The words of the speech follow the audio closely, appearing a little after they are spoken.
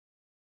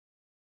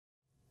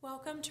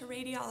Welcome to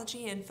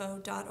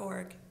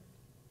Radiologyinfo.org.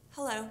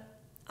 Hello,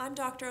 I'm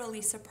Dr.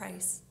 Elisa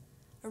Price,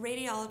 a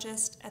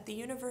radiologist at the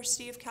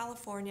University of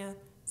California,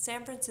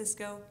 San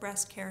Francisco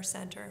Breast Care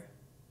Center.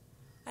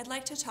 I'd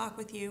like to talk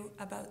with you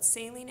about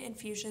saline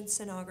infusion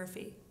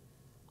sonography,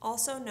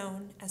 also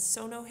known as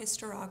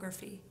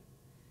sonohysterography.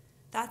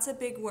 That's a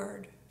big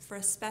word for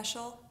a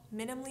special,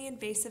 minimally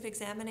invasive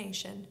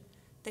examination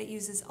that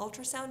uses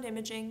ultrasound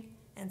imaging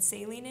and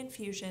saline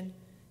infusion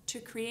to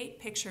create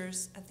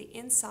pictures of the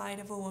inside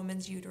of a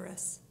woman's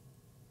uterus.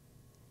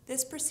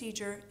 This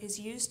procedure is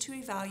used to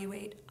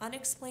evaluate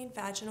unexplained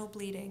vaginal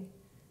bleeding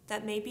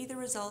that may be the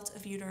result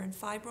of uterine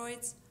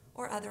fibroids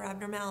or other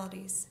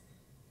abnormalities.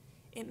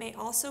 It may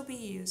also be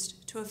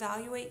used to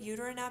evaluate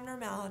uterine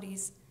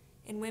abnormalities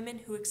in women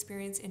who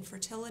experience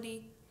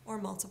infertility or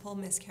multiple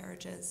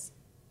miscarriages.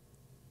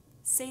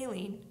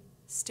 Saline,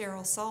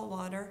 sterile salt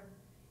water,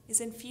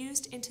 is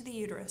infused into the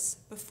uterus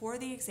before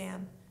the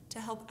exam to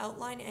help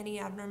outline any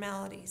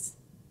abnormalities.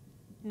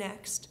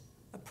 Next,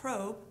 a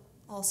probe,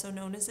 also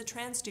known as a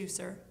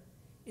transducer,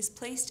 is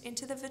placed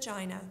into the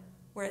vagina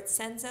where it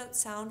sends out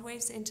sound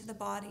waves into the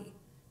body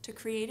to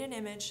create an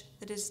image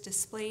that is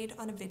displayed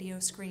on a video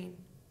screen.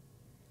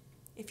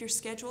 If you're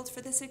scheduled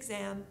for this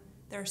exam,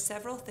 there are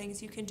several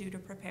things you can do to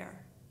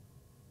prepare.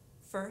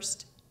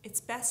 First,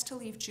 it's best to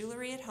leave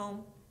jewelry at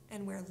home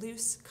and wear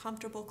loose,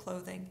 comfortable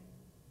clothing.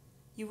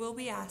 You will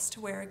be asked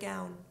to wear a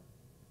gown.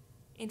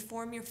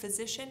 Inform your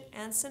physician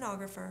and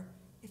sonographer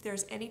if there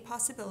is any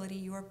possibility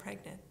you are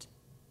pregnant.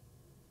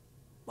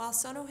 While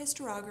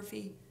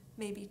sonohysterography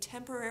may be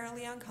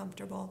temporarily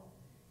uncomfortable,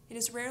 it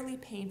is rarely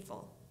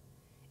painful.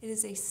 It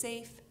is a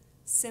safe,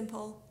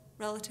 simple,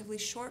 relatively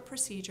short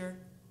procedure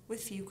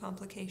with few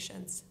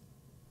complications.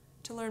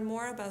 To learn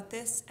more about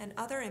this and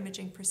other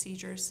imaging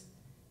procedures,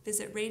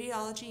 visit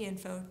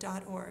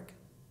radiologyinfo.org.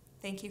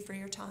 Thank you for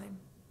your time.